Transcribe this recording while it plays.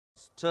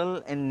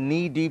Still in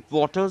knee-deep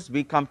waters,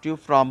 we come to you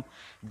from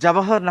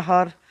Jawahar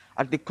Nahar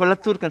at the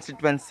Kolattur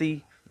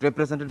constituency,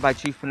 represented by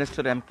Chief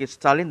Minister M.K.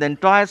 Stalin. The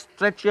entire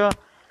stretch here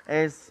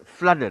is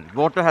flooded.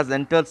 Water has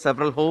entered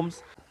several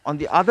homes. On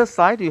the other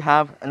side, you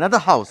have another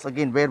house,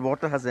 again, where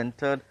water has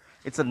entered.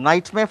 It's a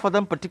nightmare for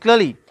them,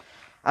 particularly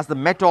as the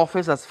Met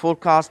Office has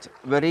forecast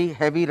very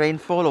heavy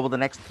rainfall over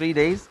the next 3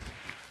 days.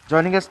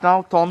 Joining us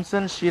now,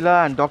 Thompson,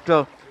 Sheila and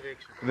Dr.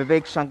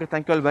 Vivek Shankar,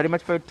 thank you all very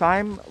much for your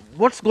time.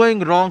 What's going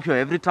wrong here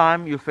every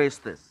time you face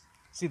this?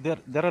 See,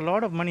 there are a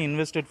lot of money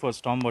invested for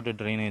stormwater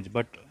drainage,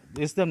 but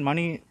is the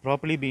money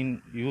properly being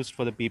used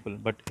for the people?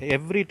 But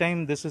every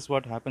time this is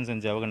what happens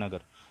in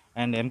Javaganagar.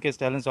 And M.K.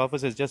 Stalin's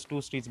office is just 2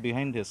 streets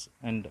behind this.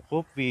 And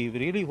we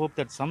really hope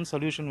that some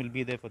solution will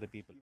be there for the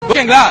people.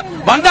 ஓகேங்களா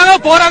வந்தாங்க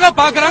போறாங்க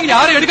பாக்குறாங்க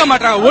யாரும் எடுக்க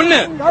மாட்டாங்க. ஒண்ணு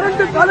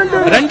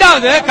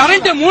ரெண்டாவது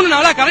current 3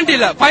 நாளா கரண்ட்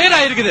இல்ல, ஃபயர்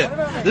ஆயிருக்குது,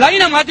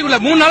 லைனை மாத்திக்குள்ள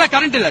 3 நாளா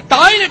கரண்ட் இல்ல,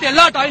 டாய்லெட்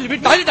எல்லா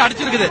டாய்லெட்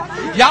அடிச்சிருக்குது,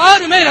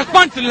 யாருமே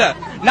ரெஸ்பான்ஸ் இல்ல.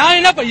 நான்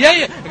என்ன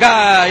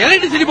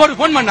எலக்ட்ரிசிட்டி போர்டு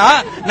போன் பண்ணா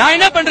நான்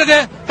என்ன பண்றது,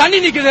 தண்ணி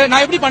நிக்குது,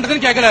 நான் எப்படி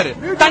பண்றதுன்னு கேக்குறாரு.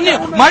 தண்ணி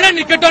மழை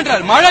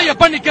நிக்கட்டும், மழை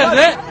எப்ப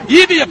நிக்கிறது,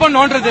 ஈபி எப்ப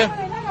நோண்டுறது,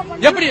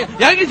 எப்படி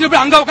எலக்ட்ரிசிட்டி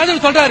அங்க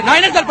உட்காந்து சொல்றாரு. நான்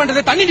என்ன சார்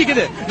பண்றது, தண்ணி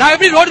நிக்குது, நான்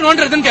எப்படி ரோடு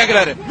நோண்டுறதுன்னு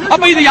கேக்குறாரு.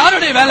 அப்ப இது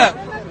யாருடைய வேலை?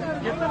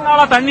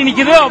 தண்ணி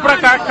நிக்குது, அப்புறம்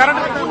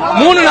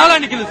 3 நாளா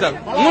நிக்குது சார்,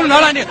 3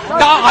 நாளா.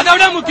 அதை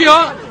விட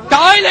முக்கியம்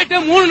டாய்லெட்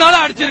 3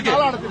 நாளா அடிச்சிருக்கு,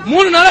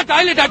 3 நாளா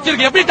டாய்லெட்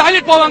அடிச்சிருக்கு. எப்படி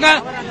டாய்லெட் போவாங்க,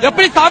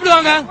 எப்படி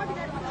சாப்பிடுவாங்க?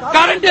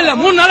 கரண்ட் இல்ல,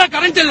 3 நாளா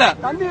கரண்ட் இல்ல,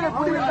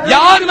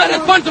 யாருமே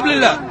ரெஸ்பான்சிபிள்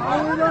இல்ல.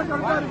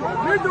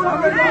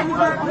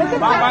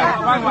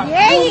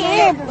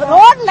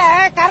 ரோட்ல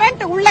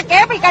கரண்ட் உள்ள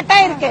கேபிள் கட்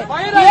ஆயிருக்கு,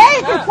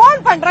 ஏஐக்கு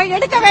போன் பண்றோம்,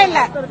 எடுக்கவே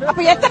இல்ல.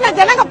 அப்ப எத்தனை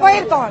ஜனங்க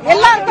போயிருக்கோம்,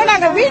 எல்லாருக்கும்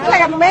நாங்க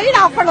வீட்டுல மெயின்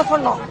ஆஃப் பண்ண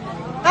சொன்னோம்.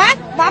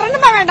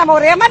 வரணுமா வேண்டாமா,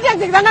 ஒரு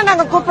எமர்ஜென்சிக்கு தானே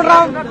நாங்க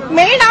கூப்பிடுறோம்.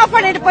 மெயின் ஆஃப்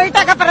பண்ணிட்டு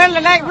போயிட்டாக்க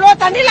பரவாயில்ல, இவ்வளவு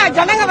தண்ணியில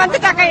ஜனங்க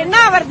வந்துட்டாக்க என்ன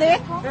வருது,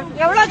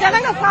 எவ்வளவு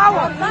ஜனங்க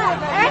சாவும்.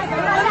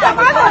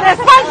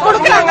 Response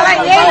கொடுக்கறாங்களா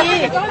AI?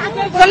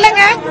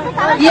 சொல்லுங்க,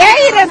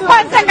 ஏஐ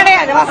ரெஸ்பான்ஸ்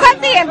கிடையாது.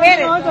 வசந்தி என்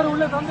பேரு,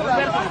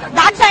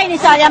 தாட்சாயினி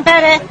சார் என்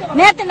பேரு.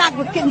 நேத்து நான்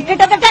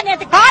கிட்டத்தட்ட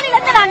நேத்து காலையில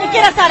இருந்து நான்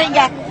நிக்கிறேன் சார்.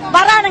 இங்க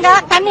வரானுங்க,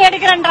 தண்ணி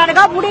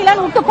எடுக்கிறேன்றானுங்க,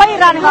 முடியலன்னு விட்டு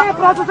போயிடுறானுங்க.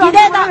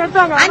 இதேதான்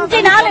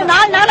 5 நாள்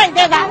 4 நாள்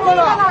இதேதான்.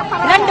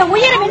 2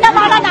 உயிர்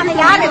விண்ணமானா நாங்க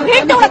யாரு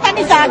வீட்டு உள்ள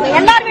தண்ணி சார்,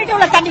 எல்லாரும் வீட்டு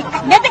உள்ள தண்ணி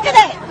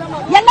நெதுக்குது.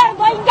 எல்லாரும்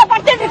போய் இங்க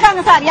படுத்துட்டு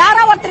இருக்காங்க சார்.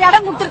 யாரோ ஒருத்தர்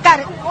இடம்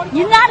கொடுத்திருக்காரு,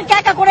 இன்னான்னு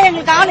கேட்க கூட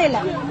எங்களுக்கு ஆள் இல்ல.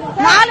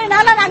 4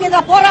 நாளா நாங்க இத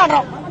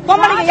போராடுறோம்.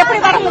 பொம்பளைங்க எப்படி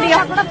வர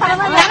முடியும்?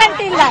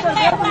 கரண்ட் இல்ல,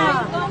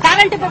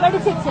 கரண்ட்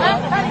வெடிச்சிருச்சு.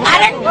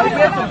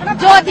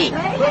 ஜோதி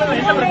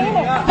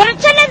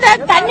பிரச்சனை,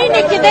 தண்ணி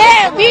நிக்குது,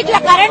 வீட்டுல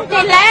கரண்ட்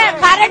இல்ல,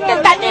 கரண்ட்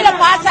தண்ணியில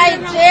பாஸ்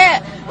ஆயிடுச்சு.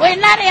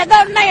 எல்லாரும் ஏதோ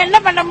என்ன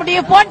பண்ண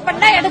முடியும், போன்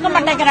பண்ணா எடுக்க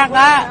மாட்டேங்கிறாங்க.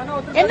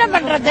 என்ன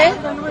பண்றது?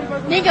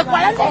 நீங்க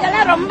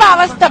குழந்தைங்க ரொம்ப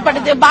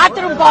அவஸ்தப்படுது,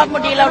 பாத்ரூம் போக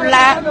முடியல உள்ள.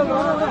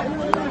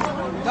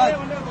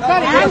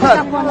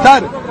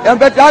 சார் என்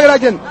பேர்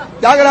தியாகராஜன்.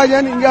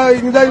 இங்க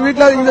இந்த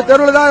வீட்டுல இந்த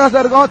தெருவுல தான்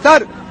சார் இருக்கோம்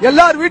சார்.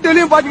 எல்லார்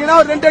வீட்டுலயும் பாத்தீங்கன்னா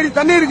ஒரு 2 அடி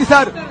தண்ணி இருக்கு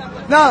சார்.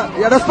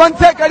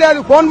 ரெஸ்பான்ஸே கிடையாது,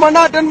 போன் பண்ணா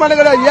அட்டென்ட் பண்ண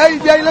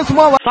கிடையாது.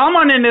 சும்மா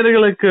சாமானிய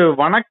நேயர்களுக்கு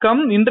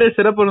வணக்கம். இன்றைய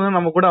சிறப்பு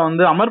நம்ம கூட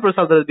அமர்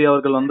பிரசாத் ரெட்டி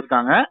அவர்கள்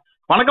வந்திருக்காங்க.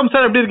 வணக்கம்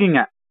சார், எப்படி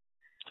இருக்கீங்க?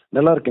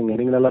 நல்லா இருக்கீங்க,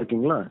 நீங்க நல்லா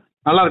இருக்கீங்களா?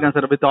 நல்லா இருக்கேன்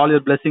sir, with all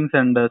your blessings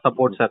and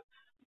support sir.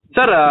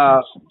 Sir,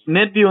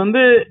 நேற்று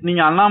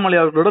நீங்க அண்ணாமலை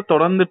அவர்களோட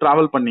தொடர்ந்து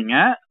டிராவல் பண்ணீங்க.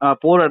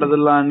 போற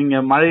இடத்துல நீங்க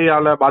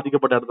மழையால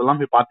பாதிக்கப்பட்ட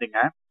இடத்தெல்லாம் போய் பாத்தீங்க.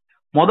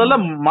 முதல்ல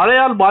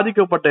மழையால்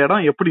பாதிக்கப்பட்ட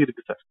இடம் எப்படி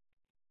இருக்கு சார்?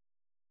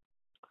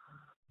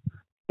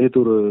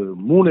 நேற்று ஒரு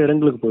 3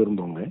 இடங்களுக்கு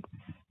போயிருந்தோங்க.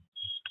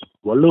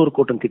 வள்ளுவர்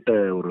கோட்டம் கிட்ட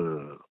ஒரு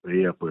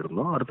ஏரியா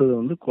போயிருந்தோம்.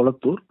 அடுத்தது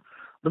கொளத்தூர்,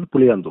 அடுத்து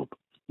புளியாந்தோப்பு.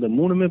 இந்த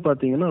 3மே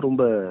பாத்தீங்கன்னா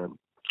ரொம்ப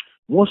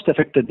மோஸ்ட்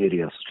எஃபெக்டட்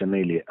ஏரியாஸ்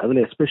சென்னையிலேயே.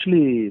 அதுல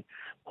எஸ்பெஷலி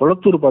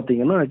கொளத்தூர்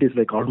பாத்தீங்கன்னா it is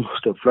like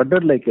almost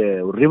flooded, like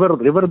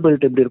river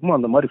belt எப்படி இருக்குமோ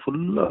அந்த மாதிரி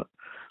ஃபுல்லா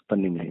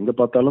தண்ணிங்க. எங்க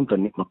பார்த்தாலும்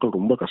தண்ணி, மக்கள்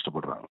ரொம்ப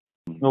கஷ்டப்படுறாங்க.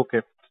 ஓகே,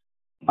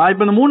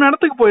 இப்ப இந்த 3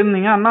 இடத்துக்கு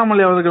போயிருந்தீங்க.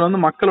 அண்ணாமலை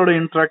அவர்கள் மக்களோட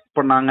இன்டராக்ட்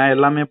பண்ணாங்க,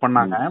 எல்லாமே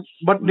பண்ணாங்க.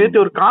 பட்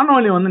நேற்று ஒரு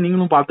காணொலி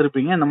நீங்களும்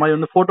பாத்திருப்பீங்க. இந்த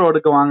மாதிரி போட்டோ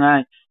எடுக்க வாங்க,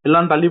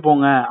 எல்லாம் தள்ளி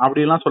போங்க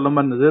அப்படி எல்லாம் சொல்ல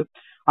மாதிரி இருந்தது.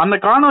 அந்த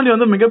காணொலி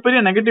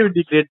மிகப்பெரிய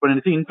நெகட்டிவிட்டி கிரியேட்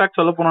பண்ணிடுச்சு. இன்ஃபேக்ட்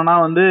சொல்ல போனோம்னா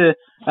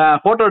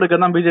போட்டோ எடுக்க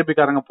தான் பிஜேபி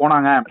காரங்க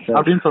போனாங்க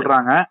அப்படின்னு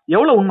சொல்றாங்க.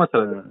 எவ்வளவு உண்மை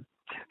சார்?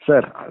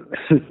 சார்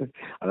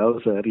அதாவது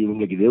சார்,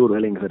 இவங்களுக்கு இதே ஒரு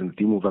வேலைங்க சார். இந்த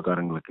திமுக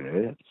காரங்களுக்கு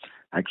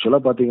ஆக்சுவலா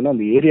பாத்தீங்கன்னா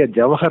அந்த ஏரியா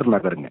ஜவஹர்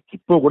நகருங்க.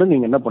 இப்போ கூட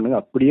நீங்க என்ன பண்ணுங்க,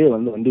 அப்படியே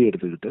வண்டி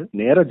எடுத்துக்கிட்டு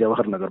நேரா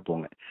ஜவஹர் நகர்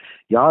போங்க.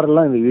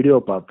 யாரெல்லாம் இந்த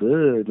வீடியோவை பார்த்து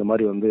இந்த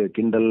மாதிரி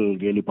கிண்டல்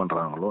கேலி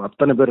பண்றாங்களோ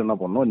அத்தனை பேர் என்ன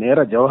பண்ணணும்,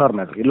 நேரா ஜவஹர்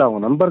நகர், இல்ல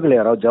அவங்க நண்பர்கள்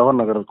யாராவது ஜவஹர்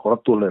நகர்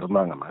குளத்தூர்ல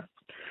இருந்தாங்கன்னா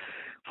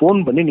போன்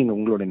பண்ணி நீங்க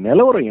உங்களுடைய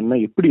நிலவரம் என்ன,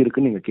 எப்படி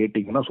இருக்குன்னு நீங்க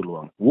கேட்டீங்கன்னா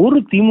சொல்லுவாங்க. ஒரு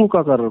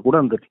திமுக காரர் கூட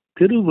அந்த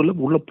தெருவில்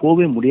உள்ள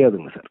போவே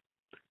முடியாதுங்க சார்.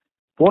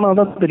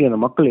 போனாதான் தெரியும்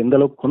அந்த மக்கள் எந்த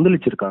அளவுக்கு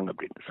கொந்தளிச்சிருக்காங்க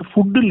அப்படின்னு.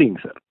 ஃபுட்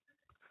இல்லைங்க சார்,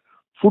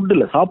 ஃபுட்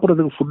இல்லை,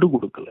 சாப்பிட்றதுக்கு ஃபுட்டு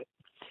கொடுக்கல,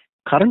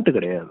 கரண்ட்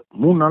கிடையாது,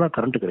 3 நாளா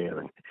கரண்ட்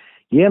கிடையாதுங்க.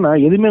 ஏன்னா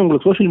எதுவுமே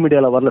உங்களுக்கு சோஷியல்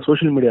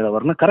மீடியாவில்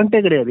வரல கரண்டே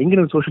கிடையாது.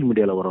 எங்கிருந்து சோஷியல்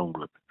மீடியாவில் வரும்?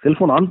 உங்களுக்கு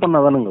செல்ஃபோன் ஆன்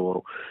பண்ணால் தானேங்க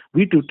வரும்.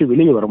 வீட்டு விட்டு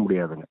வெளியே வர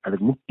முடியாதுங்க.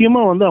 அதுக்கு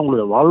முக்கியமாக வந்து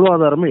அவங்களோட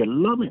வாழ்வாதாரமே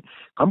எல்லாமே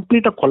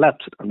கம்ப்ளீட்டாக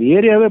கொலாப்ஸ். அந்த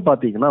ஏரியாவே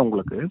பார்த்தீங்கன்னா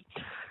உங்களுக்கு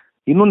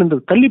இன்னொன்று இந்த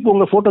தள்ளி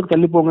போங்க, ஃபோட்டோக்கு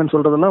தள்ளி போங்கன்னு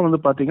சொல்கிறதெல்லாம் வந்து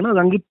பார்த்தீங்கன்னா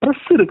அது அங்கே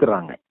ப்ரெஸ்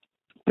இருக்கிறாங்க.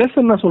 ப்ரெஸ்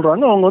என்ன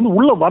சொல்கிறாங்க, அவங்க வந்து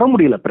உள்ளே வர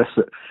முடியல.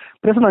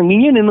 ப்ரெஸ் நாங்கள்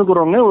இங்கே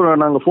நின்றுக்குறோங்க,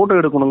 நாங்கள் ஃபோட்டோ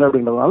எடுக்கணுங்க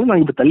அப்படின்றதுனால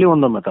நாங்கள் இப்போ தள்ளி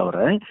வந்தோமே தவிர,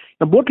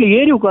 இந்த போட்டில்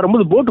ஏறி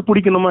உட்காரும்போது போட்டு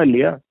பிடிக்கணுமா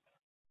இல்லையா?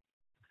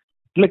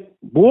 இல்லை,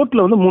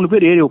 போட்டில் வந்து 3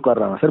 பேர் ஏறி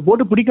உட்காடுறாங்க சார்,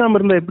 போட்டு பிடிக்காம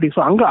இருந்தால் எப்படி?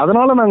 ஸோ அங்கே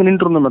அதனால நாங்கள்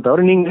நின்று இருந்தோமே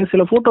தவிர, நீங்கள்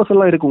சில ஃபோட்டோஸ்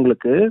எல்லாம் இருக்கு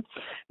உங்களுக்கு,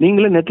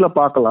 நீங்களே நெட்டில்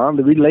பார்க்கலாம்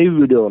அந்த லைவ்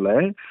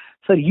வீடியோவில்.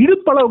 சார்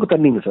இடுப்பளவுக்கு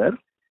தண்ணிங்க சார்,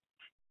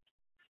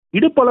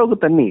 இடுப்பளவுக்கு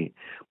தண்ணி.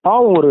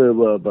 பாவம், ஒரு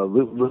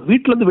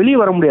வீட்டிலேருந்து வெளியே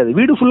வர முடியாது,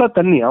 வீடு ஃபுல்லாக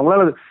தண்ணி.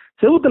 அவங்களால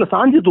செவுத்துல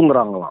சாஞ்சி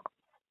தூங்குறாங்களாம்.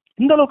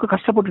 இந்த அளவுக்கு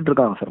கஷ்டப்பட்டுட்டு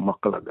இருக்காங்க சார்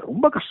மக்கள். அது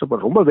ரொம்ப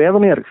கஷ்டப்படுற, ரொம்ப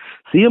வேதனையா இருக்கு.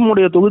 சிஎம்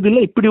உடைய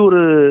தொகுதியில் இப்படி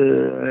ஒரு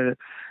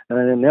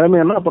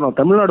நிலைமைன்னா அப்புறம்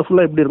தமிழ்நாடு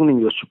ஃபுல்லா எப்படி இருக்குன்னு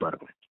நீங்க யோசிச்சு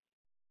பாருங்க.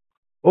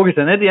 ஓகே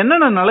சார், நேற்று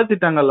என்னென்ன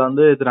நலத்திட்டங்கள்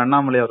வந்து திரு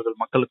அண்ணாமலை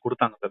அவர்கள் மக்களுக்கு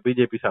கொடுத்தாங்க சார்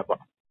பிஜேபி சார்பா?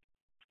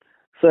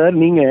 சார்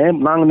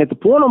நாங்க நேற்று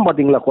போனோம்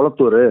பாத்தீங்களா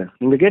கொளத்தூர்,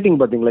 நீங்க கேட்டீங்க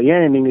பாத்தீங்களா,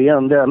 நீங்க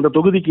ஏன் அந்த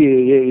தொகுதிக்கு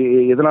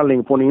எதனால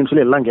நீங்க போனீங்கன்னு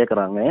சொல்லி எல்லாம்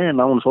கேட்கறாங்க.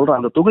 நான் ஒன்று சொல்றேன்,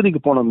 அந்த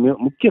தொகுதிக்கு போன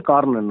முக்கிய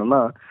காரணம்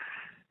என்னன்னா,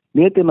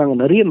 நேற்று நாங்கள்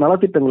நிறைய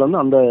நலத்திட்டங்கள் வந்து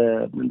அந்த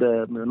இந்த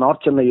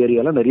நார்த் சென்னை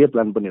ஏரியாவில் நிறைய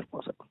பிளான்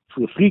பண்ணியிருக்கோம் சார்.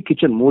 ஃப்ரீ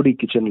கிச்சன், மோடி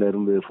கிச்சன்ல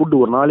இருந்து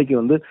ஃபுட்டு ஒரு நாளைக்கு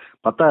வந்து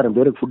 10,000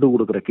 பேருக்கு ஃபுட்டு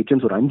கொடுக்குற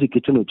கிச்சன்ஸ் ஒரு 5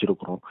 கிச்சன்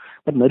வச்சிருக்கிறோம்.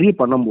 பட் நிறைய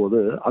பண்ணும்போது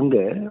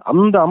அங்கே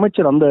அந்த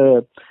அமைச்சர் அந்த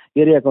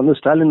ஏரியாவுக்கு வந்து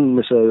ஸ்டாலின்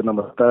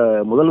நம்ம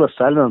முதல்வர்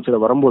ஸ்டாலின்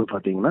அமைச்சர் வரும்போது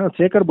பார்த்தீங்கன்னா,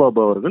 சேகர்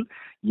பாபு அவர்கள்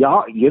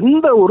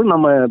எந்த ஒரு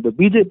நம்ம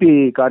பிஜேபி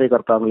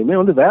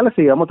காரியகர்த்தாங்களையுமே வந்து வேலை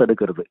செய்யாம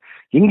தடுக்கிறது,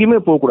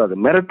 எங்கேயுமே போகக்கூடாது,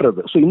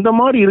 மிரட்டுறது. ஸோ இந்த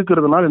மாதிரி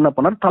இருக்கிறதுனால என்ன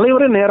பண்ணார்,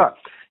 தலைவரே நேரா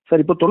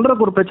சார் இப்போ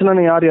தொண்டருக்கு ஒரு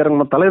பிரச்சனை யார்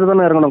இறங்கணும், தலைவர்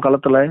தானே இறங்கணும்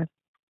களத்துல.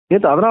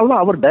 நேற்று அதனால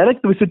தான் அவர்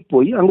டைரக்ட் விசிட்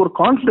போய் அங்கே ஒரு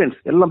கான்ஃபிடன்ஸ்,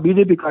 எல்லாம்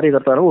பிஜேபி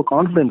காரியகர்த்தாரும் ஒரு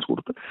கான்ஃபிடன்ஸ்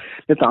கொடுத்து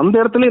நேற்று அந்த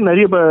இடத்துல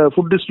நிறைய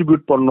ஃபுட்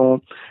டிஸ்ட்ரிபியூட் பண்ணோம்.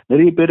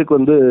 நிறைய பேருக்கு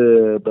வந்து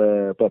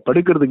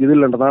படுக்கிறதுக்கு இது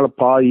இல்லைன்றதுனால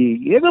பாய்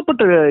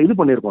ஏகப்பட்ட இது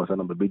பண்ணியிருக்கோம்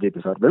சார் நம்ம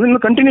பிஜேபி சார்.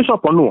 இன்னும்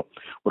கண்டினியூஸாக பண்ணுவோம்.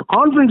 ஒரு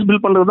கான்ஃபிடன்ஸ்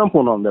பில்ட் பண்ணுறது தான்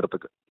போனோம் அந்த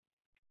இடத்துக்கு.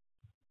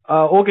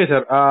 ஓகே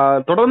சார்,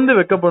 தொடர்ந்து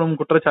வைக்கப்படும்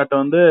குற்றச்சாட்டு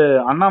வந்து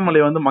அண்ணாமலை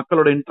வந்து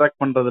மக்களோட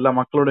இன்டராக்ட்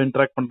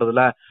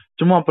பண்றதுல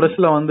சும்மா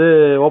பிரஸ்ல வந்து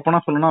ஓப்பனா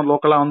சொல்லணும்,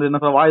 லோக்கலா வந்து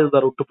என்ன சார்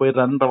வாயுதார் விட்டு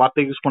போயிடுறாருன்ற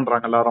வார்த்தை யூஸ்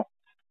பண்றாங்க எல்லாரும்.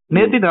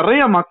 நேற்று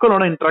நிறைய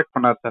மக்களோட இன்டராக்ட்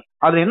பண்ணாரு சார்,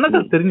 அது என்ன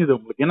சார் தெரிஞ்சது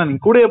உங்களுக்கு? ஏன்னா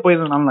நீங்க கூடயே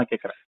போயிருந்தனால நான்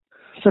கேட்கறேன்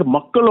சார்.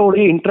 மக்களோட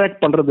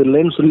இன்டராக்ட் பண்றது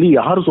இல்லைன்னு சொல்லி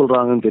யாரு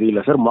சொல்றாங்கன்னு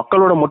தெரியல சார்.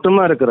 மக்களோட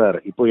மட்டும்தான் இருக்கிறாரு.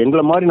 இப்போ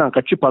எங்களை மாதிரி நான்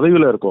கட்சி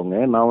பதவியில இருக்கோங்க,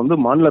 நான் வந்து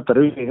மாநில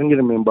தலைவர்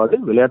இளைஞர் மேம்பாடு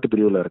விளையாட்டு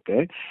பிரிவுல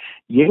இருக்கேன்.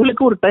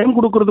 எங்களுக்கு ஒரு டைம்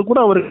கொடுக்கறது கூட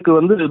அவருக்கு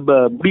வந்து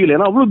முடியல,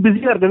 ஏன்னா அவ்வளவு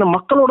பிஸியா இருக்கு. ஏன்னா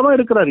மக்களோட தான்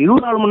இருக்கிறாரு,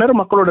 24 மணி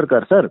நேரம் மக்களோட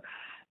இருக்காரு சார்.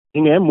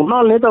 நீங்க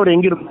முன்னாள் நேத்து அவர்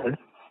எங்க இருந்தாரு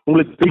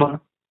உங்களுக்கு தெரியுமா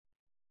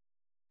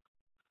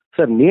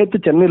சார்?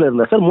 நேத்து சென்னையில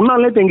இருந்தார் சார்.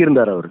 முன்னாள் நேத்து எங்க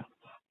இருந்தாரு அவரு?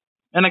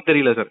 எனக்கு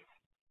தெரியல சார்.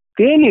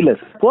 தேனியில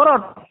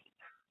போராட்டம்.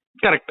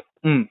 கரெக்ட்,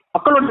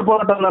 மக்களோட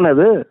போராட்டம் தானே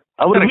அது.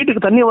 அவர்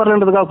வீட்டுக்கு தண்ணி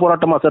வரலன்றதுக்காக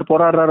போராட்டமா சார்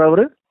போராடுறாரு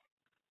அவரு?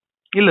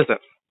 இல்ல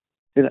சார்.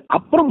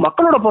 அப்புறம்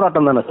மக்களோட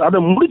போராட்டம் தானே சார். அதை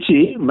முடிச்சு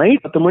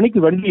நைட் 10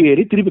 மணிக்கு வண்டி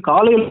ஏறி திருப்பி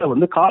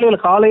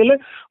காலையில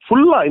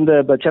ஃபுல்லா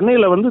இந்த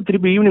சென்னையில வந்து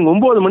திருப்பி ஈவினிங்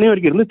 9 மணி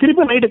வரைக்கும் இருந்து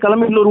திருப்பி நைட்டு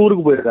கிளம்பி இன்னொரு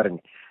ஊருக்கு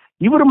போயிருக்காருங்க.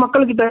 இவர்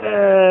மக்கள்கிட்ட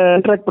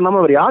இன்டராக்ட் பண்ணாம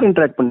அவர் யார்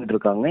இன்டராக்ட் பண்ணிட்டு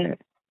இருக்காங்க?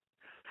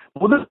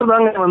 முதல்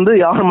தாங்க வந்து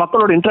யாரும்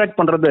மக்களோட இன்டராக்ட்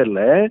பண்றதே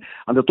இல்லை.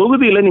 அந்த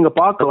தொகுதியில நீங்க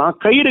பார்க்கலாம்,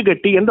 கயிறு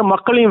கட்டி எந்த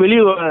மக்களையும்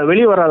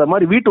வெளியே வராத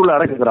மாதிரி வீட்டுள்ள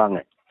அடக்குறாங்க.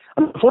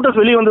 அந்த போட்டோஸ்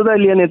வெளியே வந்ததா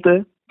இல்லையா நேத்து?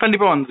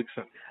 கண்டிப்பா வந்துருக்கு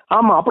சார்.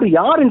 ஆமா, அப்புறம்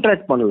யார்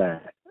இன்டராக்ட் பண்ணல?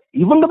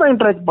 இவங்க தான்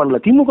இன்டராக்ட் பண்ணல.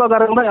 திமுக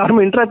காரங்க தான்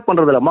யாருமே இன்டராக்ட்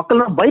பண்றது இல்லை.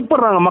 மக்கள் தான்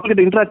பயப்படுறாங்க,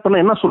 மக்கள்கிட்ட இன்டராக்ட்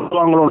பண்ண என்ன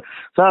சொல்லுவாங்களோ.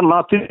 சார்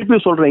நான் திருப்பி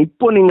சொல்றேன்,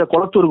 இப்போ நீங்க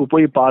குளத்தூருக்கு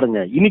போய் பாருங்க,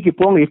 இன்னைக்கு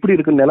போங்க, எப்படி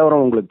இருக்குன்னு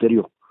நிலவரம் உங்களுக்கு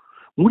தெரியும்.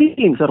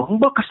 முடியலைங்க சார்,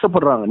 ரொம்ப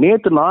கஷ்டப்படுறாங்க.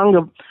 நேத்து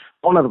நாங்க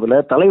போனதுல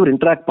தலைவர்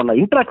இன்டராக்ட்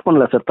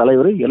பண்ணல சார்.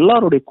 தலைவர்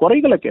எல்லாருடைய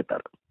குறைகளை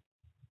கேட்டார்.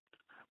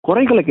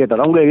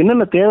 அவங்க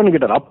என்னென்ன தேவைன்னு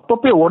கேட்டார்.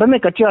 அப்பப்பே உடனே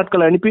கட்சி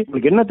ஆட்களை அனுப்பி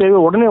உங்களுக்கு என்ன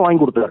தேவை உடனே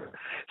வாங்கி கொடுத்தாரு.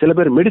 சில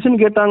பேர்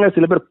மெடிசன் கேட்டாங்க,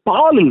 சில பேர்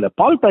பால் இல்ல,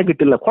 பால்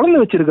பாக்கெட் இல்ல,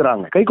 குழந்தை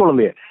வச்சிருக்கிறாங்க, கை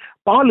குழந்தைய,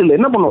 பால் இல்ல,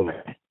 என்ன பண்ணுவாங்க?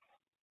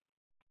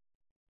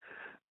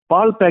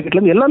 பால் பேக்கெட்ல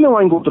இருந்து எல்லாமே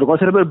வாங்கி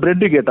கொடுத்துருக்கோம். சில பேர்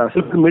பிரெட் கேட்டாங்க,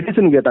 சில பேர்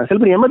மெடிசன் கேட்டாங்க, சில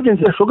பேர்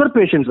எமர்ஜென்சி சுகர்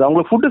பேஷண்ட்ஸ்,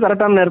 அவங்களுக்கு ஃபுட்டு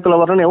கரெக்டான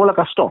நேரத்தில் வரணும்னு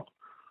எவ்வளவு கஷ்டம்.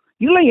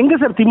 இதெல்லாம் எங்க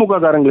சார் திமுக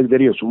காரங்களுக்கு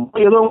தெரியும்? சும்மா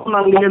ஏதோ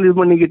நாங்களே இது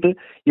பண்ணிக்கிட்டு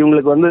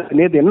இவங்களுக்கு வந்து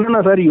நேற்று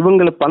என்னன்னா சார்,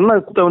 இவங்களை பண்ண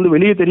கூட்ட வந்து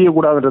வெளியே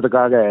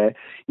தெரியக்கூடாதுன்றதுக்காக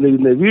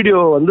இந்த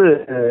வீடியோ வந்து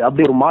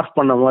அப்படி ஒரு மார்க்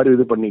பண்ண மாதிரி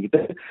இது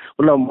பண்ணிக்கிட்டு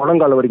உள்ள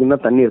முழங்கால வரைக்கும்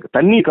தான் தண்ணி இருக்கு.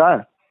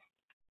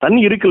 தண்ணி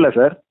இருக்குல்ல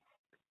சார்?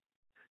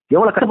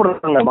 எவ்வளவு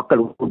கஷ்டப்படுறாங்க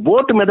மக்கள்.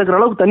 போட்டு மிதக்கிற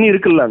அளவுக்கு தண்ணி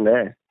இருக்குல்ல அங்க,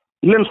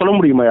 இல்லைன்னு சொல்ல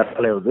முடியுமா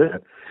யாராவது?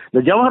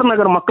 இந்த ஜவஹர்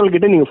நகர் மக்கள்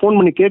கிட்ட நீங்க போன்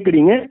பண்ணி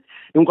கேட்குறீங்க,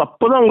 இவங்க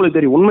அப்பதான் உங்களுக்கு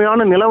தெரியும்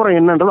உண்மையான நிலவரம்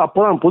என்னன்றது.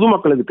 அப்பதான்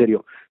பொதுமக்களுக்கு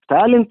தெரியும்.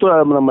 ஸ்டாலின்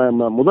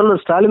நம்ம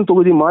முதல்வர் ஸ்டாலின்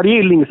தொகுதி மாதிரியே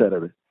இல்லைங்க சார்.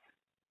 அது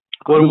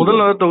ஒரு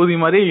முதல்வர் தொகுதி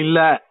மாதிரியே இல்ல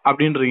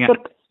அப்படின்றீங்க?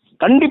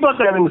 கண்டிப்பா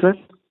கிடையாதுங்க சார்,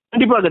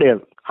 கண்டிப்பா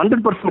கிடையாது,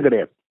 100%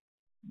 கிடையாது.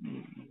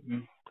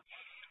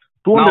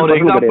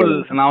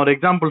 நான் ஒரு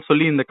எக்ஸாம்பிள்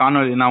சொல்லி இந்த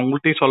காணொலி நான்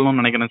உங்கள்கிட்ட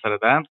சொல்லணும்னு நினைக்கிறேன் சார்.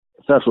 அதை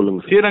சார்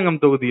சொல்லுங்க.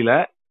 ஸ்ரீரங்கம் தொகுதியில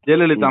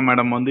ஜெயலலிதா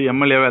மேடம் வந்து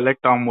எம்எல்ஏவா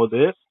எலெக்ட்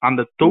ஆகும்போது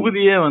அந்த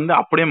தொகுதியே வந்து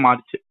அப்படியே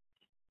மாறிச்சு.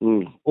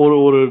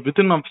 ஒரு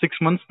வித்தின்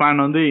 6 months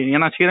பிளான் வந்து,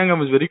 ஏன்னா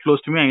Srirangam is very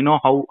close to me, I know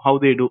how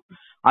they to,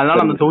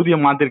 அதனால அந்த தொகுதியை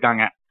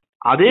மாத்திருக்காங்க.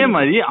 அதே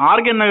மாதிரி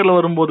ஆர்கே நகர்ல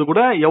வரும்போது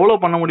கூட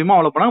எவ்வளவு பண்ண முடியுமோ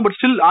அவ்வளவு பண்ணாங்க. பட்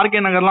ஸ்டில் ஆர்கே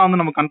நகர்லாம் வந்து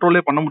நம்ம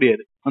கண்ட்ரோலே பண்ண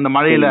முடியாது அந்த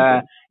மழையில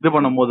இது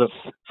பண்ணும் போது.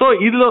 சோ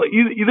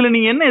இதுல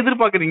நீங்க என்ன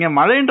எதிர்பார்க்கறீங்க?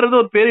 மழைன்றது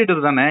ஒரு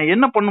பேரிடர் தானே,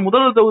 என்ன பண்ண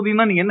முதல்வர்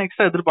தொகுதினா நீங்க என்ன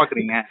எக்ஸ்ட்ரா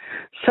எதிர்பார்க்கறீங்க?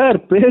 சார்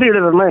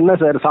பேரிடர்னா என்ன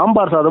சார்?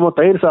 சாம்பார் சாதமோ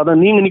தயிர்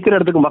சாதம் நீங்க நிக்கிற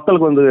இடத்துக்கு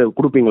மக்களுக்கு வந்து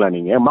கொடுப்பீங்களா?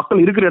 நீங்க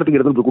மக்கள் இருக்கிற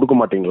இடத்துக்கு எடுத்து கொடுக்க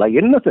மாட்டீங்களா?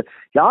 என்ன சார்?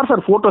 யார்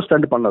சார் போட்டோ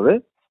ஸ்டண்ட் பண்ணது?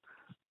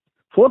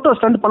 போட்டோ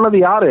ஸ்டண்ட் பண்ணது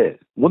யாரு?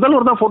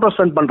 முதல்வர் தான் போட்டோ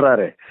ஸ்டண்ட்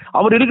பண்றாரு.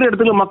 அவர் இருக்கிற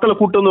இடத்துல மக்களை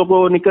கூட்டு வந்து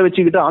நிக்க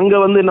வச்சுக்கிட்டு அங்க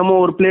வந்து நம்ம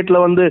ஒரு பிளேட்ல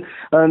வந்து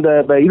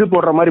இந்த இது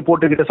போடுற மாதிரி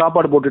போட்டுக்கிட்டு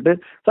சாப்பாடு போட்டுட்டு,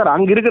 சார்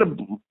அங்க இருக்கிற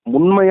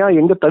உண்மையா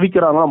எங்க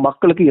தவிக்கிறாங்களோ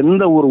மக்களுக்கு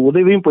எந்த ஒரு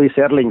உதவியும் போய்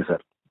சேரலைங்க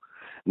சார்.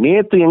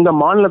 நேத்து எங்க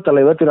மாநில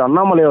தலைவர் திரு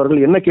அண்ணாமலை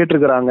அவர்கள் என்ன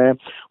கேட்டிருக்கிறாங்க,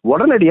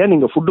 உடனடியா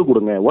நீங்க ஃபுட்டு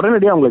கொடுங்க,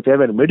 உடனடியா அவங்களுக்கு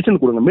தேவையான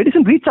மெடிசன் கொடுங்க.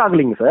 Medicine reach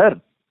ஆகலைங்க sir.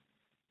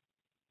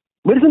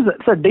 Medicine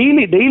sir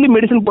daily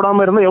medicine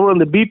போடாம இருந்தா எவ்வளவு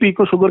இந்த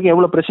பிபிக்கும் சுகருக்கும்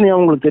எவ்வளவு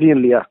பிரச்சனையாகும் உங்களுக்கு தெரியும்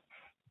இல்லையா?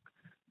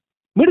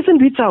 மெடிசன்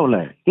ரீச் ஆகல,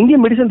 இந்திய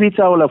மெடிசன் ரீச்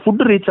ஆகல, ஃபுட்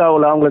ரீச்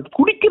ஆகல, அவங்களுக்கு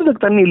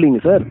குடிக்கிறதுக்கு தண்ணி இல்லைங்க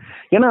சார்.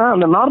 ஏன்னா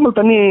அந்த நார்மல்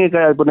தண்ணி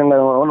இப்போ நாங்க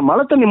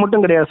மழை தண்ணி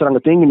மட்டும் கிடையாது சார்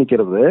அங்க தேங்கி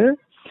நிக்கிறது,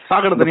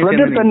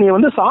 தண்ணி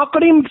வந்து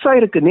சாக்கடையும் மிக்ஸ்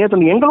ஆயிருக்கு.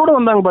 நேற்று எங்களோட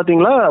வந்தாங்க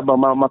பாத்தீங்களா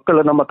மக்கள்,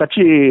 நம்ம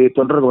கட்சி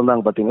தொண்டர்கள்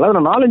வந்தாங்க பாத்தீங்களா,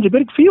 அதுல 4-5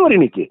 பேருக்கு ஃபீவர்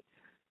இன்னைக்கு,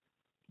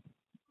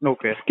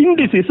 ஸ்கின்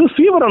டிசீஸ்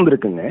ஃபீவர்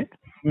வந்திருக்குங்க.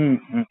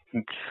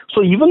 சோ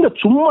இவங்க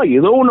சும்மா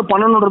ஏதோ ஒண்ணு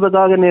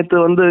பண்ணணுன்றதுக்காக நேற்று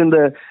வந்து இந்த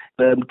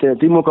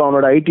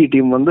திமுகவோட ஐடி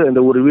டீம் வந்து இந்த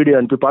ஒரு வீடியோ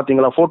அனுப்பி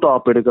பாத்தீங்களா, போட்டோ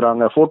ஆப்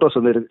எடுக்கிறாங்க, போட்டோஸ்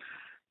வந்து இருக்கு.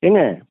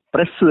 ஏங்க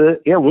பிரஸ்,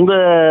 ஏன் உங்க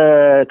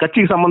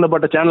கட்சிக்கு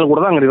சம்பந்தப்பட்ட சேனல் கூட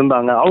தான் அங்க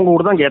இருந்தாங்க, அவங்க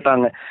கூட தான்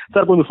கேட்டாங்க,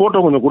 சார் கொஞ்சம்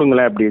போட்டோ கொஞ்சம்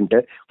கொடுங்களேன் அப்படின்ட்டு.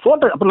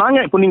 போட்டோ அப்ப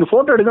நாங்க இப்போ நீங்க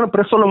போட்டோ எடுக்கணும்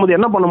பிரஸ் சொல்லும் போது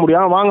என்ன பண்ண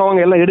முடியும்?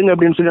 வாங்க எல்லாம் எடுங்க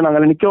அப்படின்னு சொல்லி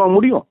நாங்க நிக்கவா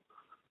முடியும்?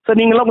 சார்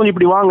நீங்க எல்லாம் கொஞ்சம்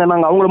இப்படி வாங்க,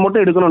 நாங்க அவங்கள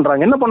மட்டும்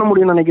எடுக்கணும்ன்றாங்க. என்ன பண்ண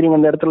முடியும்னு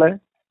நினைக்கிறீங்க இந்த இடத்துல?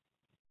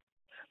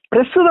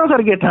 பிரஸ் தான்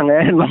சார் கேட்டாங்க,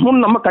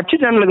 நம்ம கட்சி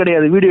சேனல்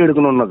கிடையாது வீடியோ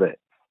எடுக்கணும்னது.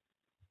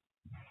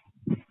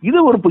 இது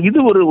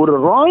ஒரு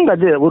ராங்,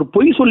 அது ஒரு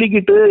பொய்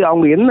சொல்லிக்கிட்டு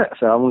அவங்க என்ன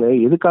சார், அவங்க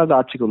எதுக்காக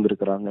ஆட்சிக்கு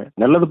வந்திருக்கிறாங்க?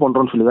 நல்லது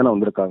பண்றோம்னு சொல்லி தானே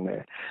வந்திருக்காங்க.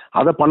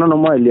 அதை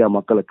பண்ணணுமா இல்லையா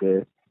மக்களுக்கு?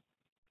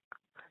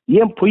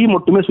 ஏன் பொய்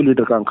மட்டுமே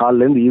சொல்லிட்டு இருக்காங்க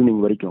காலையில இருந்து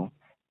ஈவினிங் வரைக்கும்?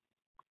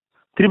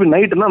 திருப்பி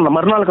நைட்டுனா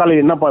மறுநாள்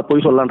காலையில் என்ன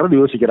பொய் சொல்லலான்றது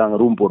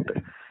யோசிக்கிறாங்க ரூம் போட்டு.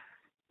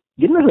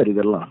 என்ன சார்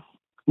இதெல்லாம்?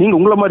 நீங்க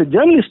உங்களை மாதிரி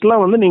ஜேர்னலிஸ்ட்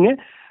எல்லாம் வந்து நீங்க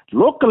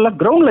லோக்கல்ல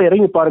கிரவுண்ட்ல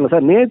இறங்கி பாருங்க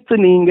சார். நேத்து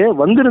நீங்க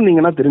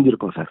வந்திருந்தீங்கன்னா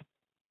தெரிஞ்சிருக்கும் சார்.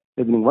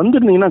 நீங்க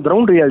வந்திருந்தீங்கன்னா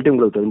கிரவுண்ட் ரியாலிட்டி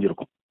உங்களுக்கு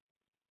தெரிஞ்சிருக்கும்.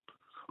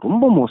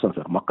 ரொம்ப மோசம்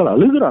சார், மக்கள்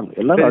அழுகுறாங்க,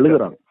 எல்லாரும்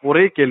அழுகுறாங்க.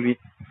 ஒரே கேள்வி,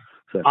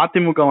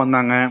 அதிமுக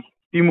வந்தாங்க,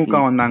 திமுக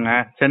வந்தாங்க,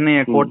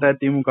 சென்னையை கோட்டை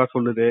திமுக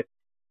சொல்லுது,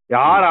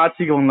 யார்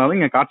ஆட்சிக்கு வந்தாலும்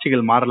இங்க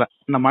காட்சிகள் மாறல,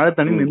 இந்த மழை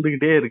தண்ணி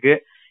நின்றுகிட்டே இருக்கு,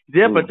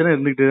 இதே பிரச்சனை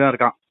இருந்துகிட்டே தான்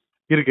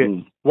இருக்கு.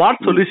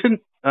 What solution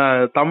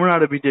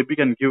Tamil Nadu BJP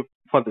can give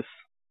for this?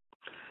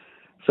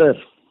 Sir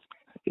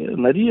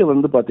நிறைய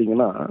வந்து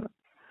பாத்தீங்கன்னா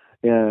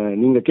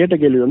நீங்க கேட்ட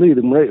கேள்வி வந்து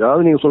இதுக்கு முன்னாடி,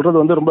 அதாவது நீங்க சொல்றது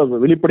வந்து ரொம்ப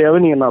வெளிப்படையாவே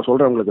நான்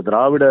சொல்றேன் உங்களுக்கு,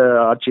 திராவிட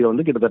ஆட்சியை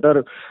வந்து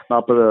கிட்டத்தட்ட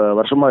 40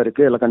 வருஷமா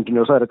இருக்கு, எல்லாம்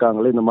கண்டினியூஸா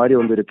இருக்காங்களே, இந்த மாதிரி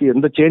வந்து இருக்கு,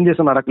 எந்த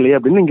சேஞ்சஸும் நடக்கலையே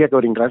அப்படின்னு நீங்க கேட்க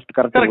வரீங்க.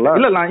 கரெக்ட்டுங்களா?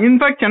 இல்ல,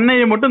 இன்ஃபேக்ட்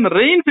சென்னையை மட்டும் இந்த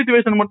ரெயின்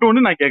சிச்சுவேஷன் மட்டும்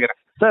வந்து நான் கேக்குறேன்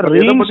சார்.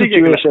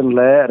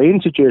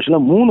 ரெயின்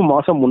சிச்சுவேஷன்ல 3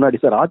 மாசம் முன்னாடி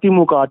சார்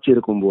அதிமுக ஆட்சி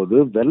இருக்கும்போது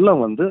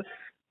வெள்ளம் வந்து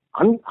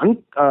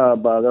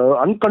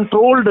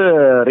அன்கண்ட்ரோல்டு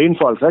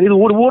ரெயின்ஃபால் சார்.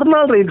 இது ஒரு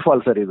நாள்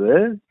ரெயின்ஃபால் சார். இது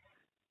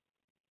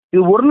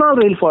ஒரு நாள்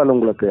ரெயின்ஃபால்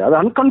உங்களுக்கு, அது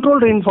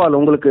அன்கண்ட்ரோல் ரெயின்ஃபால்.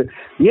 உங்களுக்கு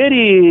ஏரி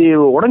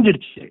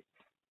உடஞ்சிடுச்சு.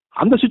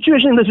 அந்த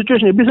சுச்சுவேஷன் இந்த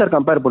சுச்சுவேஷன் எப்படி சார்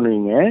கம்பேர்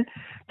பண்ணுவீங்க?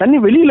 தண்ணி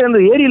வெளியில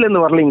இருந்து ஏரியில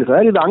இருந்து வரலைங்க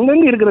சார், இது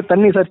அங்கங்க இருக்கிற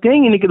தண்ணி சார்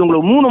தேங்கி நிக்குது.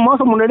 உங்களுக்கு 3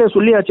 மாசம் முன்னாடியே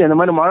சொல்லியாச்சு இந்த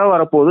மாதிரி மழை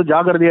வரப்போகுது,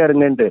 ஜாகிரதையா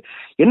இருங்கன்ட்டு.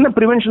 என்ன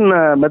ப்ரிவென்ஷன்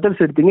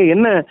மெத்தட்ஸ் எடுத்தீங்க?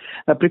 என்ன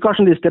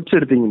ப்ரிகாஷனரி ஸ்டெப்ஸ்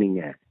எடுத்தீங்க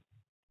நீங்க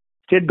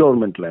ஸ்டேட்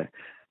கவர்மெண்ட்ல?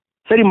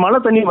 சரி, மழை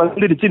தண்ணி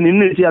வந்துடுச்சு,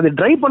 நின்றுச்சு, அதை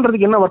ட்ரை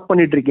பண்றதுக்கு என்ன ஒர்க்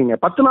பண்ணிட்டு இருக்கீங்க?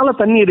 10 நாளா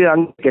தண்ணி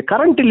அங்க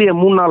கரண்ட் இல்லையா?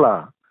 3 நாளா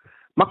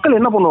மக்கள்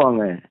என்ன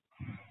பண்ணுவாங்க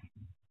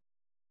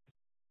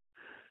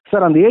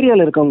சார்? அந்த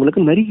ஏரியாவில்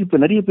இருக்கவங்களுக்கு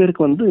நிறைய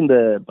பேருக்கு வந்து இந்த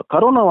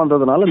கரோனா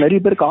வந்ததுனால நிறைய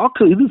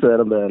பேருக்கு இது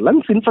சார், அந்த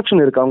லங்ஸ்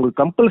இன்ஃபெக்ஷன் இருக்கு.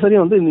 அவங்களுக்கு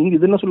கம்பல்சரியா வந்து நீங்க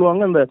இது என்ன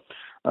சொல்லுவாங்க, அந்த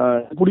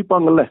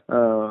குடிப்பாங்கல்ல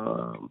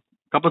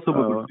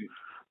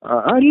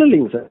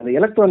இல்லைங்க சார், அந்த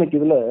எலக்ட்ரானிக்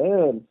இதுல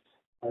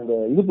அந்த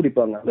இது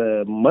பிடிப்பாங்க, அந்த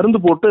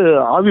மருந்து போட்டு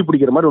ஆவி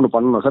பிடிக்கிற மாதிரி ஒன்று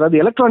பண்ணணும் சார்.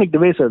 அது எலக்ட்ரானிக்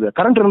டிவைஸ், அது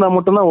கரண்ட் இருந்தால்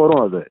மட்டும்தான்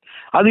வரும்.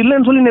 அது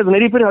இல்லைன்னு சொல்லி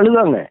நிறைய பேர்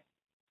அழுதாங்க.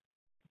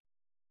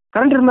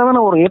 கரண்ட் இருந்தால்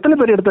தானே வரும். எத்தனை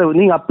பேர் எடுத்த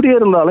நீங்க அப்படியே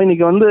இருந்தாலும்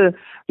இன்னைக்கு வந்து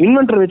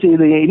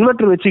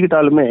இன்வெர்டர்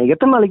வச்சுக்கிட்டாலுமே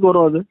எத்தனை நாளைக்கு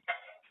வரும்? அது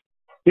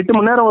 8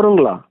 மணி நேரம்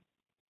வருங்களா?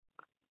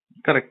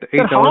 கரெக்ட்.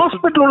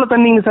 ஹாஸ்பிட்டல் உள்ள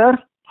தண்ணிங்க சார்,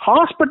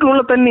 ஹாஸ்பிட்டல்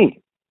உள்ள தண்ணி,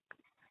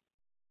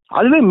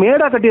 அதுவே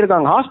மேடா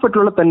கட்டியிருக்காங்க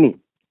ஹாஸ்பிட்டல் உள்ள தண்ணி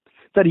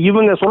சார்.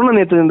 இவங்க சொன்ன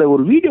நேற்று இந்த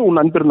ஒரு வீடியோ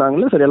ஒன்று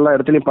அனுப்பியிருந்தாங்கல்ல சார், எல்லா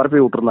இடத்துலையும்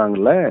பரப்பி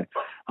விட்டுருந்தாங்கல்ல,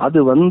 அது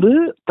வந்து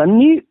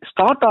தண்ணி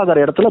ஸ்டார்ட் ஆகிற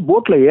இடத்துல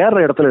போட்ல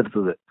ஏறுற இடத்துல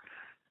எடுத்தது.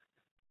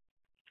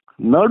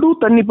 நடு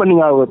தண்ணி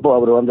பண்ணிங்க. இப்போ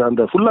அவர் வந்து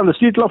அந்த ஃபுல்லா அந்த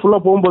ஸ்ட்ரீட்லாம் ஃபுல்லா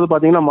போகும்போது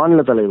பாத்தீங்கன்னா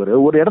மாநில தலைவர்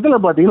ஒரு இடத்துல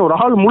பாத்தீங்கன்னா ஒரு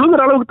ஆள்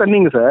முழுகிற அளவுக்கு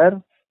தண்ணிங்க சார்.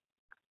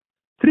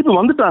 திருப்பி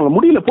வந்துட்டாங்க,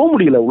 போக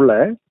முடியல உள்ள.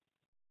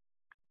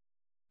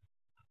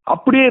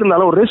 அப்படியே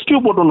இருந்தாலும் ஒரு ரெஸ்கியூ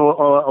போட் ஒன்று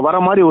வர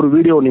மாதிரி ஒரு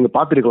வீடியோ நீங்க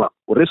பாத்துருக்கலாம்.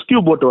 ஒரு ரெஸ்கியூ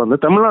போட் வந்து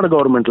தமிழ்நாடு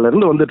கவர்மெண்ட்ல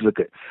இருந்து வந்துட்டு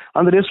இருக்கு.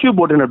 அந்த ரெஸ்கியூ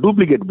போட் என்ன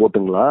டூப்ளிகேட்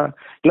போட்டுங்களா,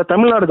 இல்ல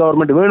தமிழ்நாடு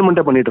கவர்மெண்ட்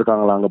வேணுமெண்டே பண்ணிட்டு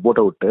இருக்காங்களா? அங்க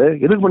போட்டை விட்டு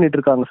எதுக்கு பண்ணிட்டு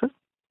இருக்காங்க சார்?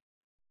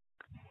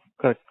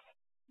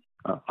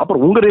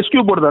 அப்புறம் உங்க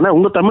ரெஸ்கியூ போட் தானே,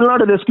 உங்க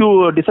Tamil Nadu rescue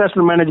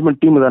disaster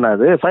management team தானே,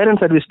 அது ஃபயர்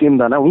அண்ட் சர்வீஸ்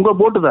டீம் தானே, உங்க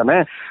போட்டு தானே.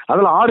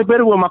 அதுல 6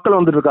 பேர் மக்கள்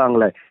வந்துட்டு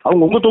இருக்காங்களே,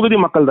 அவங்க உங்க தொகுதி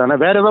மக்கள் தானே,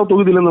 வேற ஏதாவது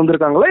தொகுதியில இருந்து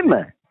வந்திருக்காங்களா என்ன?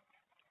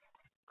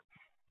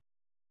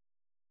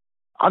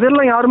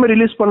 அதெல்லாம் யாருமே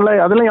ரிலீஸ் பண்ணல,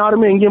 அதெல்லாம்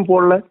யாருமே எங்கேயும்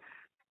போடல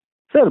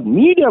சார்.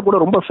 மீடியா கூட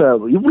ரொம்ப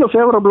இவ்வளோ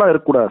ஃபேவரபிளா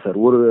இருக்கக்கூடாது சார்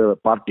ஒரு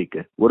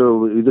பார்ட்டிக்கு. ஒரு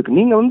இதுக்கு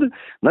நீங்க வந்து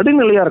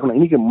நடுநிலையா இருக்கணும்.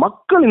 இன்னைக்கு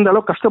மக்கள் இந்த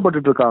அளவு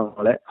கஷ்டப்பட்டுட்டு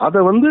இருக்காங்களே, அதை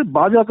வந்து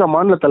பாஜக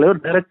மாநில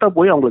தலைவர் டைரக்டா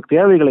போய் அவங்களுக்கு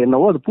தேவைகள்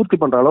என்னவோ அதை பூர்த்தி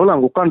பண்ற அளவில்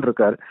அங்கே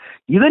உட்காந்துருக்காரு.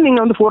 இதை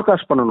நீங்க வந்து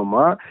ஃபோர்காஸ்ட்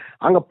பண்ணணுமா?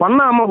 அங்க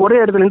பண்ணாம ஒரே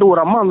இடத்துல நின்று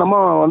ஒரு அம்மா, அந்த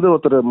அம்மா வந்து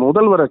ஒருத்தர்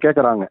முதல்வரை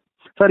கேட்கறாங்க,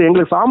 சார்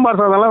எங்களுக்கு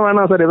சாம்பார் சாதம்லாம்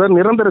வேணாம் சார், ஏதாவது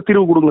நிரந்தர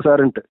தீர்வு கொடுங்க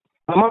சார்ன்ட்டு.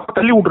 அம்மா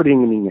தள்ளி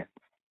விட்டுறீங்க நீங்க.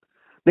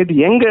 நேற்று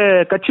எங்க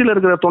கட்சியில்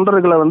இருக்கிற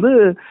தொண்டர்களை வந்து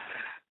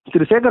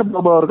திரு சேகர்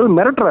பாபு அவர்கள்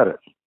மிரட்டுறாரு,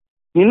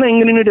 இன்னும்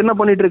இங்க நின்றுட்டு என்ன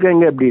பண்ணிட்டு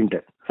இருக்கீங்க அப்படின்ட்டு.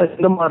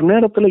 இந்த மாதிரி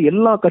நேரத்துல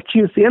எல்லா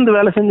கட்சியும் சேர்ந்து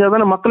வேலை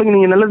செஞ்சாதானே மக்களுக்கு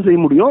நீங்க நல்லது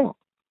செய்ய முடியும்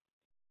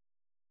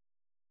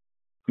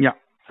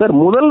சார்.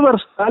 முதல்வர்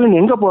ஸ்டாலின்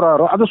எங்க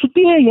போறாரோ அதை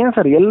சுத்தியே ஏன்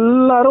சார்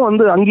எல்லாரும்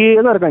வந்து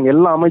அங்கேயே தான் இருக்காங்க.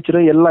 எல்லா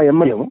அமைச்சரும் எல்லா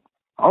எம்எல்ஏவும்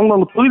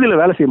அவங்க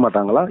தொகுதியில வேலை செய்ய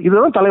மாட்டாங்களா?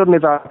 இதுதான் தலைவர்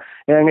நேதா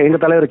எங்க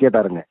தலைவர்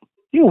கேட்டாருங்க.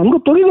 உங்க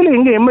தொகுதியில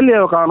எங்க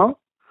எம்எல்ஏவை காணோம்,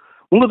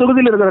 உங்க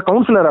தொகுதியில இருக்கிற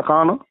கவுன்சிலரை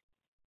காணோம்,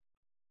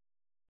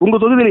 உங்க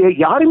தொகுதியில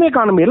யாருமே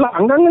காணும், எல்லாம்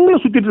அங்கங்க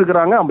சுத்திட்டு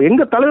இருக்கிறாங்க.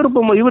 எங்க தலைவர்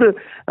இப்போ இவரு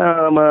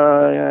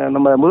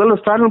நம்ம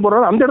முதல்வர் ஸ்டாலின்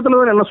போறாரு, அந்த இடத்துல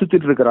தான் எல்லாம்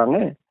சுத்திட்டு இருக்கிறாங்க.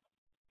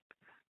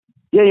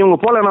 ஏன் இவங்க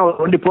போல நான்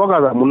வண்டி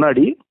போகாதா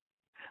முன்னாடி?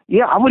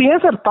 ஏன் அவர்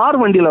ஏன் சார்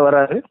தார் வண்டியில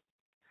வராரு?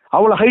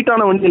 அவ்வளவு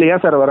ஹைட்டான வண்டியில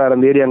ஏன் சார் வராரு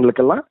அந்த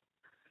ஏரியாங்களுக்கெல்லாம்?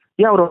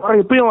 ஏன் அவர் வர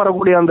இப்பயும்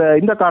வரக்கூடிய அந்த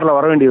இந்த கார்ல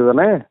வர வேண்டியது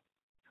தானே?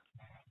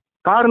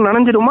 கார்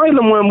நனைஞ்சிடுமா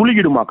இல்ல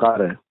முழுகிடுமா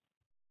காரு?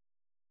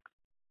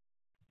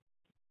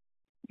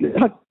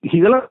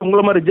 இதெல்லாம்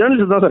உங்களை மாதிரி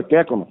ஜேர்னலிஸ்ட் தான் சார்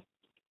கேட்கணும்.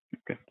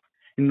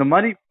 இந்த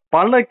மாதிரி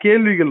பல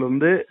கேள்விகள்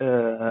வந்து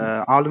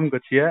ஆளும்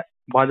கட்சிய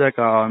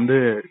பாஜக வந்து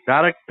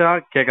டைரக்டா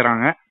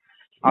கேக்குறாங்க.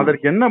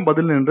 அதற்கு என்ன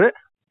பதில் என்று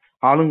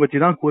ஆளும் கட்சி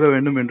தான் கூற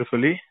வேண்டும் என்று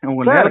சொல்லி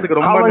உங்க நேரத்துக்கு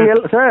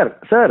ரொம்ப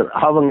சார்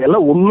அவங்க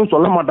எல்லாம் ஒன்னும்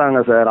சொல்ல மாட்டாங்க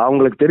சார்.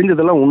 அவங்களுக்கு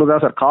தெரிஞ்சதெல்லாம்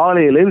ஒண்ணுதான் சார்.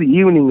 காலையில இருந்து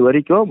ஈவினிங்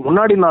வரைக்கும்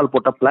முன்னாடி நாள்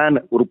போட்ட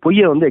பிளான் ஒரு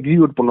பொய்யை வந்து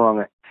எக்ஸிக்யூட்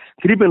பண்ணுவாங்க.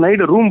 திருப்பி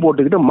நைட்டு ரூம்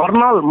போட்டுக்கிட்டு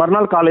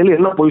மறுநாள் காலையில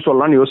என்ன பொய்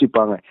சொல்லலாம்னு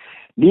யோசிப்பாங்க.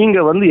 நீங்க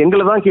வந்து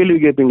எங்களை தான் கேள்வி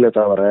கேட்பீங்களே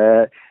தவிர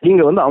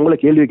நீங்க வந்து அவங்கள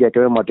கேள்வி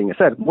கேட்கவே மாட்டீங்க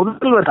சார்.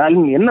 முதல்வர்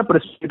ஸ்டாலின் என்ன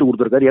பிரஸ் மீட்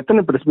கொடுத்திருக்காரு,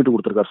 எத்தனை பிரஸ் மீட்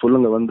கொடுத்திருக்காரு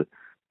சொல்லுங்க? வந்து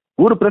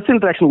ஒரு பிரஸ்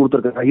இன்ட்ராக்ஷன்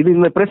கொடுத்திருக்காரு. இது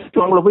இந்த பிரஸ்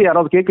அவங்கள போய்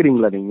யாராவது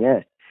கேட்கறீங்களா? நீங்க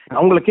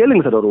அவங்கள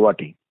கேளுங்க சார் ஒரு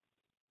வாட்டி.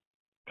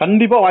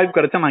 கண்டிப்பா வாய்ப்பு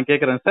கிடைச்சா நான்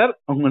கேட்கறேன் சார்.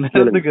 உங்க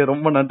நேரத்துக்கு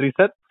ரொம்ப நன்றி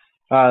சார்.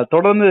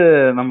 தொடர்ந்து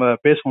நம்ம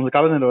பேசுவோம்.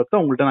 கால நிறுவனத்தை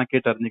உங்கள்கிட்ட நான்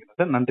கேட்டு அறிஞ்சுக்கிறேன்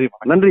சார்.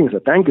 நன்றிங்க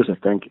சார். Thank you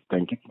sir.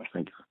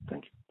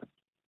 தேங்க்யூ.